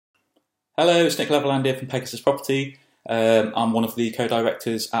Hello, it's Leatherland here from Pegasus Property. I'm one of the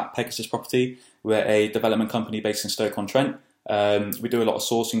co-directors at Pegasus Property. We're a development company based in Stoke-on-Trent. We do a lot of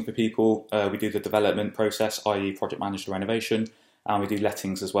sourcing for people. We do the development process, i.e. project managed renovation, and we do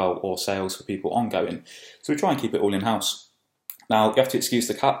lettings as well, or sales for people ongoing. So we try and keep it all in-house. Now, you have to excuse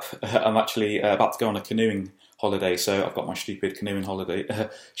the cap. I'm actually about to go on a canoeing holiday, so I've got my stupid canoeing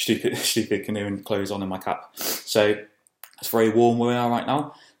stupid canoeing clothes on and my cap. So it's very warm where we are right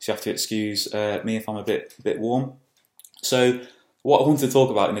now, so you have to excuse me if I'm a bit warm. So what I wanted to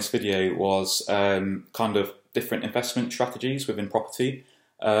talk about in this video was kind of different investment strategies within property.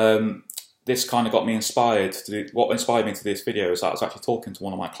 This kind of got me inspired to do, what inspired me to do this video is that I was actually talking to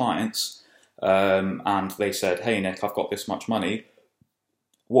one of my clients, and they said, "Hey Nick, I've got this much money.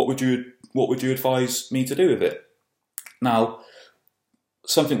 What would you advise me to do with it?" Now,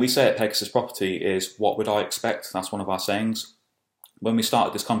 something we say at Pegasus Property is, "What would I expect?" That's one of our sayings. When we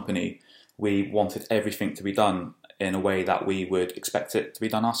started this company, we wanted everything to be done in a way that we would expect it to be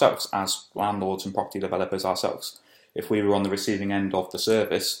done ourselves, as landlords and property developers ourselves. If we were on the receiving end of the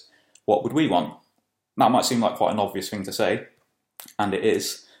service, what would we want? That might seem like quite an obvious thing to say, and it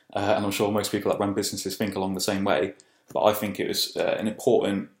is, and I'm sure most people that run businesses think along the same way, but I think it was an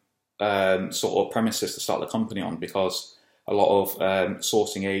important sort of premises to start the company on, because a lot of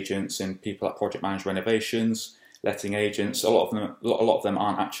sourcing agents and people that project manage renovations, letting agents, a lot of them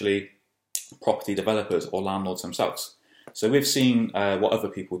aren't actually property developers or landlords themselves. So we've seen what other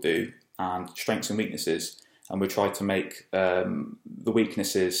people do and strengths and weaknesses, and we try to make the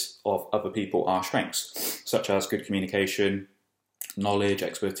weaknesses of other people our strengths, such as good communication, knowledge,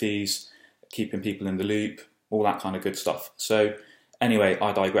 expertise, keeping people in the loop, all that kind of good stuff. So anyway,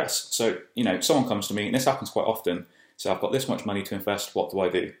 I digress. So, someone comes to me, and this happens quite often, so I've got this much money to invest, what do I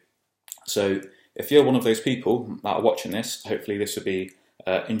do? So if you're one of those people that are watching this, hopefully this will be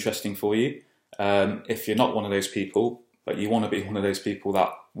interesting for you. If you're not one of those people, but you want to be one of those people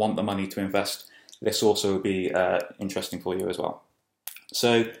that want the money to invest, this also will be interesting for you as well.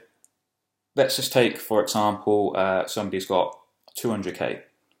 So let's just take, for example, somebody's got 200k.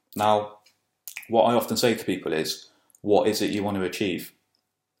 Now, what I often say to people is, what is it you want to achieve?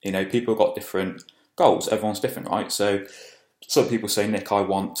 People have got different goals. Everyone's different, right? So some people say, Nick, I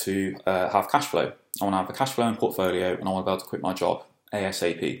want to have cash flow. I want to have a cash flow in portfolio, and I want to be able to quit my job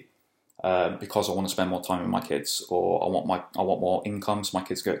ASAP because I want to spend more time with my kids, or I want more income so my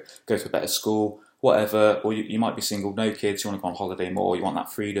kids go to a better school, whatever. Or you might be single, no kids, you want to go on holiday more, you want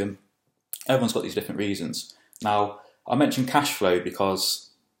that freedom. Everyone's got these different reasons. Now, I mentioned cash flow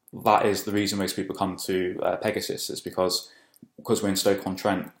because that is the reason most people come to Pegasus, is because we're in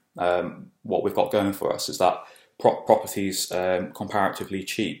Stoke-on-Trent. What we've got going for us is that property's comparatively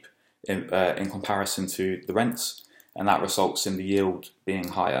cheap in comparison to the rents, and that results in the yield being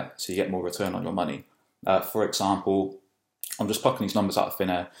higher, so you get more return on your money. For example, I'm just plucking these numbers out of thin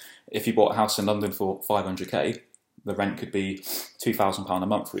air. If you bought a house in London for 500k, the rent could be £2,000 a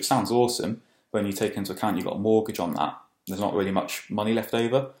month, which sounds awesome. When you take into account you've got a mortgage on that, there's not really much money left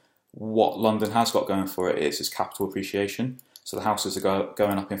over. What London has got going for it is capital appreciation. So the houses are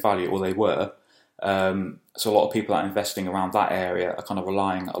going up in value, or they were. So a lot of people that are investing around that area are kind of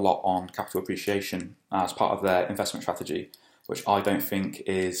relying a lot on capital appreciation as part of their investment strategy, which I don't think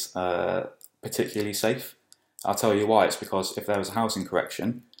is particularly safe. I'll tell you why. It's because if there was a housing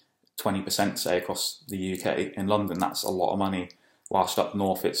correction, 20% say across the UK, in London that's a lot of money, whilst up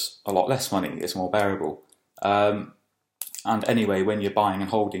north it's a lot less money, it's more bearable. And anyway, when you're buying and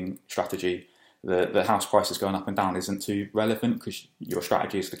holding strategy, the house prices going up and down isn't too relevant, because your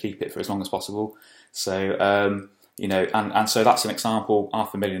strategy is to keep it for as long as possible. So, and so that's an example.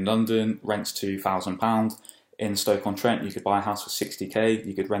 £500,000 in London, rents £2,000. In Stoke-on-Trent, you could buy a house for 60k,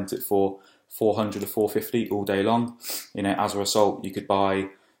 you could rent it for 400 or 450 all day long. As a result, you could buy,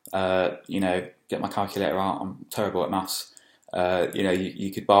 get my calculator out, I'm terrible at maths.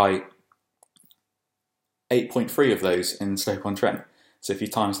 You could buy 8.3 of those in Stoke-on-Trent. So if you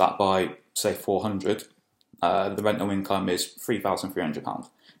times that by, say, 400, the rental income is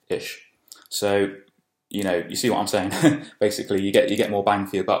 £3,300-ish. So, you see what I'm saying? Basically, you get more bang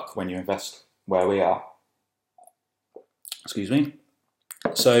for your buck when you invest where we are. Excuse me.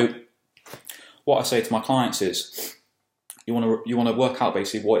 So, what I say to my clients is, you want to work out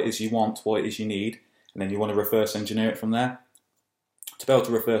basically what it is you want, what it is you need, and then you want to reverse engineer it from there. To be able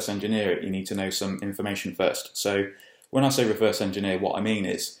to reverse engineer it, you need to know some information first. So when I say reverse engineer, what I mean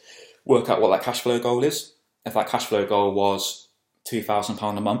is work out what that cash flow goal is. If that cash flow goal was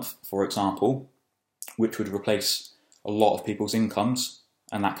 £2,000 a month, for example, which would replace a lot of people's incomes,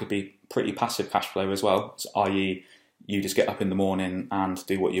 and that could be pretty passive cash flow as well, so i.e. you just get up in the morning and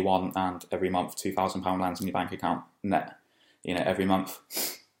do what you want, and every month £2,000 lands in your bank account net, every month.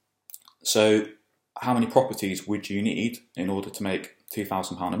 So how many properties would you need in order to make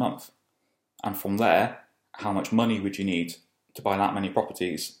 £2,000 a month? And from there, how much money would you need to buy that many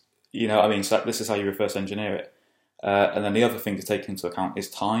properties? You know what I mean? So this is how you reverse engineer it. And then the other thing to take into account is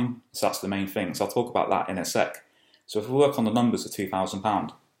time. So that's the main thing. So I'll talk about that in a sec. So if we work on the numbers of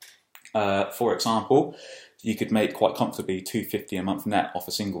 £2,000, for example, you could make quite comfortably £250 a month net off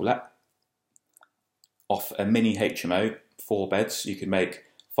a single let. Off a mini HMO, 4 beds, you could make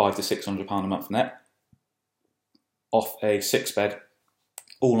 £500 to £600 a month net. Off a 6-bed,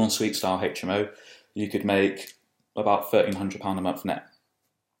 all-en-suite style HMO, you could make about £1,300 a month net.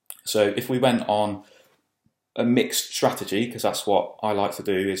 So if we went on a mixed strategy, because that's what I like to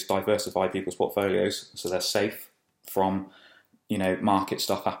do, is diversify people's portfolios so they're safe from, market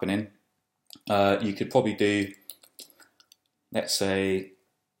stuff happening. You could probably do, let's say,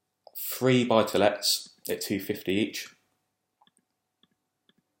 3 buy-to-lets at £250 each.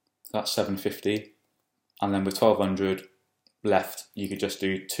 That's £750, and then with £1,200 left, you could just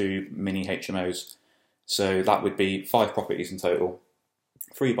do 2 mini HMOs. So that would be 5 properties in total.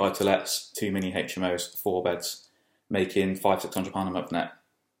 3 buy-to-lets, 2 mini HMOs, 4 beds, making £500–600 a month net.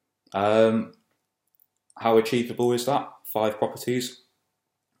 How achievable is that? 5 properties?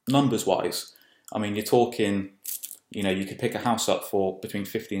 Numbers-wise, I mean, you're talking, you could pick a house up for between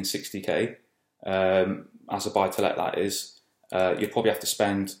 50 and 60k, as a buy-to-let that is. You'd probably have to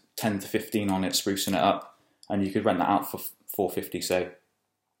spend 10 to 15 on it, sprucing it up, and you could rent that out for 450, say.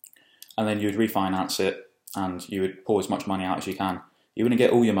 And then you would refinance it, and you would pour as much money out as you can. You wouldn't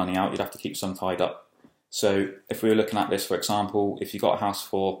get all your money out, you'd have to keep some tied up. So if we were looking at this, for example, if you got a house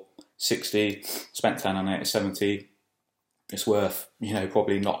for 60, spent 10 on it, it's 70, it's worth,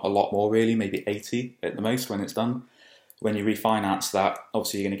 probably not a lot more really, maybe 80 at the most when it's done. When you refinance that,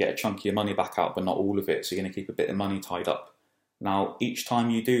 obviously you're going to get a chunk of your money back out, but not all of it, so you're going to keep a bit of money tied up. Now, each time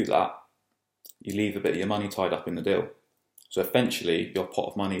you do that, you leave a bit of your money tied up in the deal. So eventually, your pot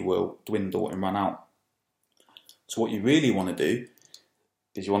of money will dwindle and run out. So what you really want to do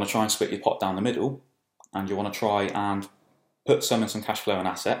is you want to try and split your pot down the middle, and you want to try and put some in some cash flow and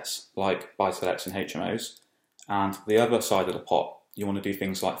assets, like buy-to-lets and HMOs, and the other side of the pot, you want to do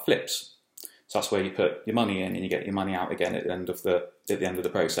things like flips. So that's where you put your money in and you get your money out again at the end of the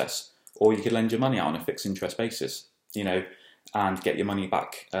process. Or you could lend your money out on a fixed interest basis, and get your money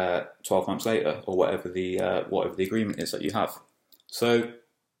back 12 months later, or whatever the agreement is that you have. So,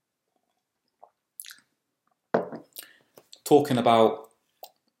 talking about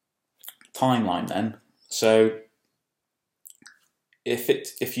timeline then. So, if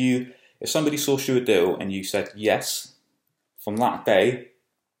somebody sourced you a deal and you said yes, from that day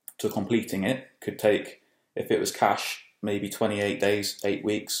to completing it could take, if it was cash, maybe 28 days, 8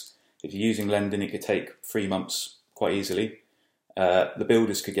 weeks. If you're using lending, it could take 3 months quite easily. The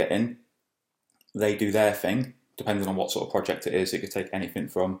builders could get in, they do their thing, depending on what sort of project it is. It could take anything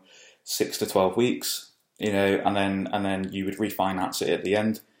from 6 to 12 weeks, and then you would refinance it at the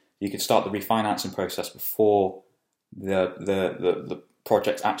end. You could start the refinancing process before the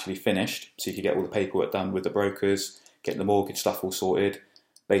project's actually finished, so you could get all the paperwork done with the brokers, get the mortgage stuff all sorted.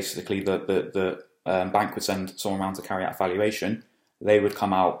 Basically, the bank would send someone around to carry out a valuation. They would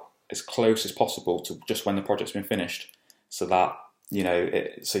come out as close as possible to just when the project's been finished, so that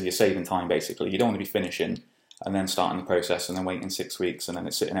so you're saving time. Basically, you don't want to be finishing and then starting the process and then waiting 6 weeks and then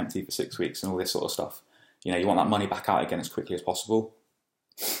it's sitting empty for 6 weeks and all this sort of stuff. You want that money back out again as quickly as possible.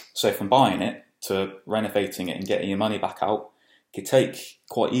 So from buying it to renovating it and getting your money back out, it could take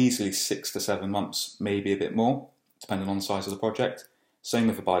quite easily 6 to 7 months, maybe a bit more, depending on the size of the project. Same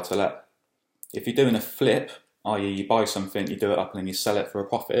with a buy-to-let. If you're doing a flip, i.e. you buy something, you do it up and then you sell it for a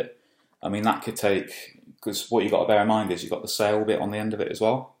profit, I mean that could take, because what you've got to bear in mind is you've got the sale bit on the end of it as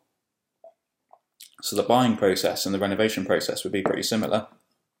well. So the buying process and the renovation process would be pretty similar,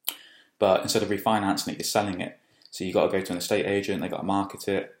 but instead of refinancing it, you're selling it. So you've got to go to an estate agent, they've got to market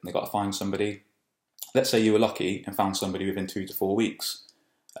it, they've got to find somebody. Let's say you were lucky and found somebody within 2 to 4 weeks.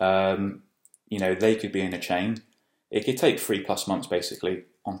 They could be in a chain. It could take 3+ months basically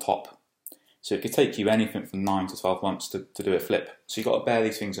on top. So it could take you anything from 9 to 12 months to do a flip. So you've got to bear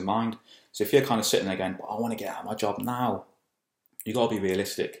these things in mind. So if you're kind of sitting there going, I want to get out of my job now, you've got to be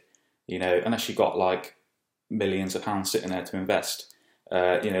realistic. Unless you've got like millions of pounds sitting there to invest.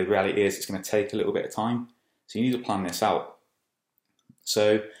 The reality is it's going to take a little bit of time. So you need to plan this out.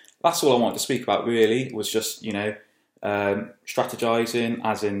 So that's all I wanted to speak about really, was just, strategizing,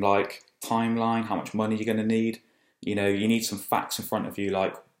 as in like timeline, how much money you're going to need. You need some facts in front of you,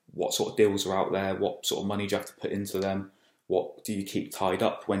 like what sort of deals are out there, what sort of money do you have to put into them, what do you keep tied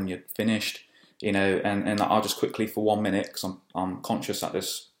up when you're finished, you know. And I'll just quickly, for 1 minute, because I'm conscious that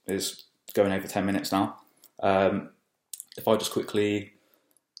this is going over 10 minutes now. If I just quickly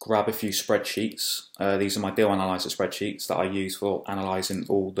grab a few spreadsheets, these are my deal analyzer spreadsheets that I use for analysing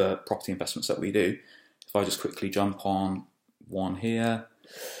all the property investments that we do. If I just quickly jump on one here.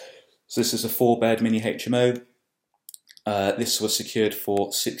 So this is a 4-bed mini HMO. This was secured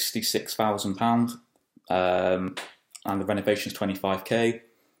for £66,000, and the renovation is 25k.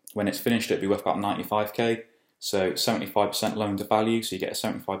 When it's finished, it'll be worth about 95k. So 75% loan to value, so you get a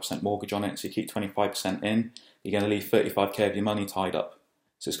 75% mortgage on it, so you keep 25% in. You're going to leave 35k of your money tied up.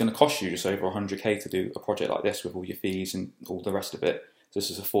 So it's going to cost you just over 100k to do a project like this with all your fees and all the rest of it. So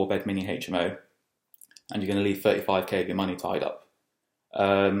this is a 4-bed mini HMO, and you're going to leave 35k of your money tied up.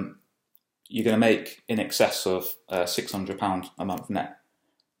 You're going to make in excess of £600 a month net.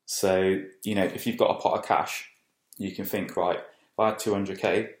 So, you know, if you've got a pot of cash, you can think, right, if I had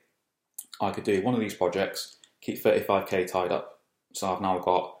 200k, I could do one of these projects, keep 35k tied up. So I've now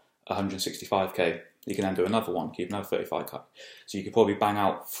got 165k. You can then do another one, keep another 35k. So you could probably bang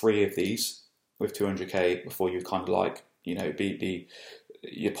out 3 of these with 200k before you kind of like, you know,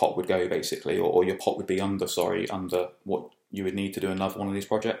 your pot would go basically, or your pot would be under what you would need to do another one of these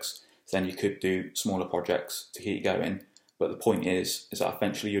projects. Then you could do smaller projects to keep going. But the point is that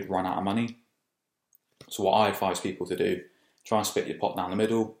eventually you'd run out of money. So what I advise people to do, try and split your pot down the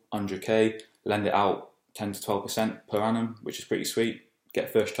middle, 100k, lend it out 10 to 12% per annum, which is pretty sweet.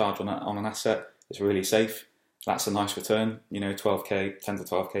 Get first charge on an asset. It's really safe. That's a nice return, you know, 12k, 10 to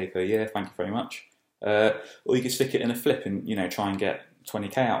 12k per year. Thank you very much. Or you could stick it in a flip and, you know, try and get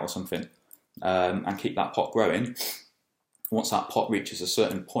 20k out or something, and keep that pot growing. Once that pot reaches a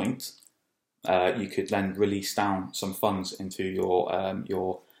certain point, you could then release down some funds into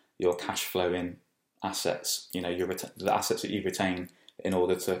your cash flowing assets. You know, the assets that you retain in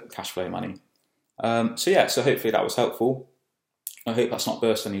order to cash flow money. So hopefully that was helpful. I hope that's not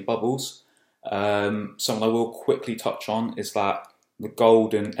burst any bubbles. Something I will quickly touch on is that the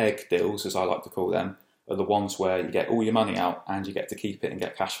golden egg deals, as I like to call them, are the ones where you get all your money out and you get to keep it and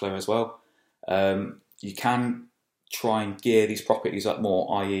get cash flow as well. You can try and gear these properties up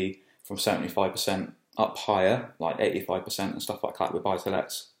more, i.e. from 75% up higher, like 85% and stuff like that with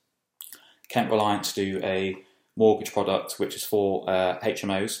buy-to-lets. Kent Reliance do a mortgage product which is for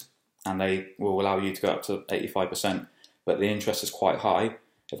HMOs, and they will allow you to go up to 85%, but the interest is quite high.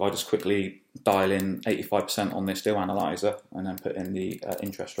 If I just quickly dial in 85% on this deal analyzer and then put in the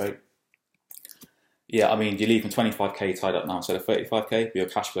interest rate. Yeah, I mean, you're leaving 25k tied up now instead of 35k, but your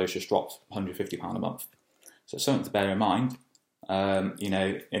cash flow's just dropped £150 a month. So it's something to bear in mind. You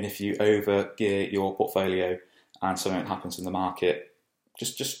know, and if you over gear your portfolio and something happens in the market,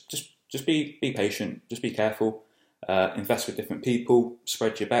 just be patient, just be careful. Invest with different people,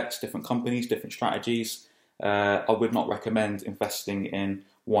 spread your bets, different companies, different strategies. I would not recommend investing in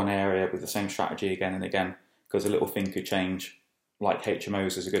one area with the same strategy again and again, because a little thing could change. Like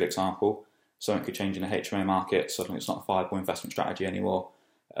HMOs is a good example. Something could change in the HMO market, suddenly it's not a viable investment strategy anymore,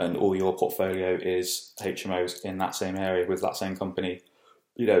 and all your portfolio is HMOs in that same area with that same company.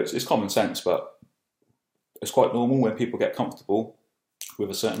 You know, it's common sense, but it's quite normal when people get comfortable with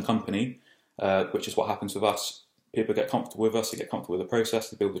a certain company, which is what happens with us. People get comfortable with us, they get comfortable with the process,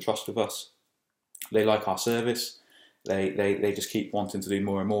 they build the trust with us. They like our service. They just keep wanting to do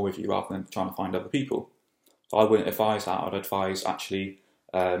more and more with you rather than trying to find other people. So I wouldn't advise that. I'd advise actually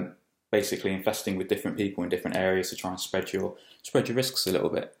basically investing with different people in different areas to try and spread your risks a little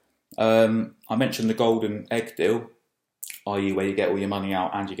bit. I mentioned the golden egg deal, i.e. where you get all your money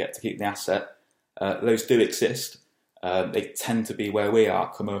out and you get to keep the asset. Those do exist. They tend to be where we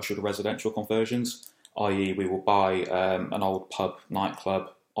are, commercial to residential conversions, i.e. we will buy an old pub,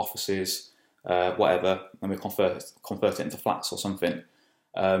 nightclub, offices, whatever, and we convert it into flats or something.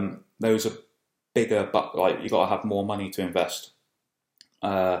 Those are bigger, but like you got to have more money to invest.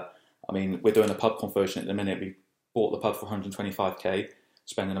 I mean, we're doing a pub conversion at the minute. We bought the pub for 125k,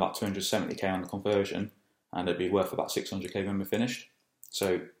 spending about 270k on the conversion, and it'd be worth about 600k when we're finished.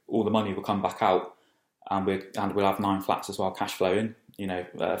 So all the money will come back out, and we'll have 9 flats as well, cash flowing. You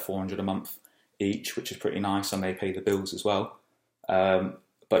know, 400 a month each, which is pretty nice, and they pay the bills as well.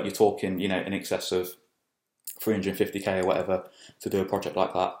 But you're talking, you know, in excess of 350k or whatever to do a project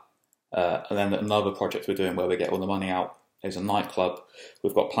like that. And then another project we're doing where we get all the money out is a nightclub.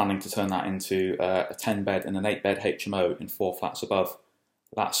 We've got planning to turn that into a 10-bed and an 8-bed HMO in 4 flats above.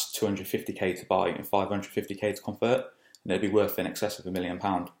 That's 250k to buy and 550k to convert, and it'd be worth in excess of £1 million.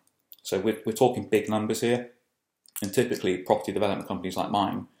 So we're talking big numbers here. And typically property development companies like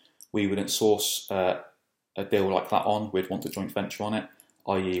mine, we wouldn't source a deal like that on. We'd want a joint venture on it,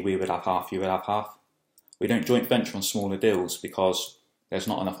 i.e. we would have half, you would have half. We don't joint venture on smaller deals because there's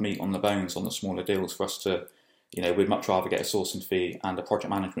not enough meat on the bones on the smaller deals for us to, we'd much rather get a sourcing fee and a project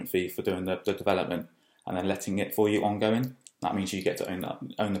management fee for doing the development and then letting it for you ongoing. That means you get to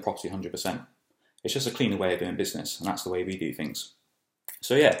own the property 100%. It's just a cleaner way of doing business, and that's the way we do things.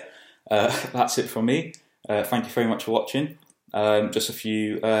 So yeah, that's it from me. Thank you very much for watching. Just a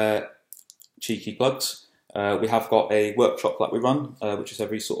few cheeky plugs. We have got a workshop that we run, which is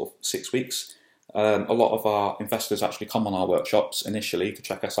every sort of 6 weeks. A lot of our investors actually come on our workshops initially to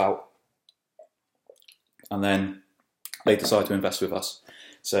check us out, and then they decide to invest with us.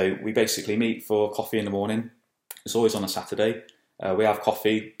 So we basically meet for coffee in the morning. It's always on a Saturday. We have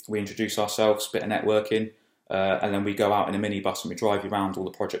coffee, we introduce ourselves, a bit of networking, and then we go out in a minibus and we drive you around all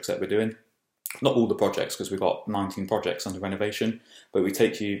the projects that we're doing. Not all the projects, because we've got 19 projects under renovation, but we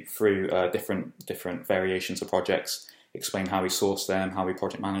take you through different variations of projects, explain how we source them, how we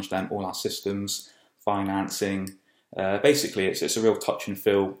project manage them, all our systems, financing. Basically, it's a real touch and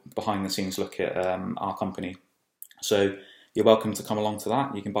feel, behind the scenes look at our company. So you're welcome to come along to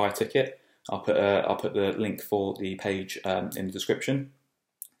that. You can buy a ticket. I'll put the link for the page in the description.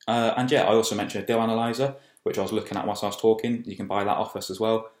 And yeah, I also mentioned a deal analyzer, which I was looking at whilst I was talking. You can buy that off us as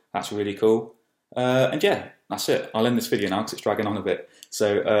well. That's really cool. And yeah, that's it. I'll end this video now because it's dragging on a bit.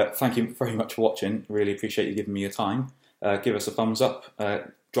 So thank you very much for watching. Really appreciate you giving me your time. Give us a thumbs up.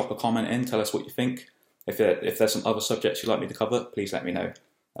 Drop a comment in. Tell us what you think. If there's some other subjects you'd like me to cover, please let me know.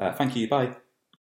 Thank you. Bye.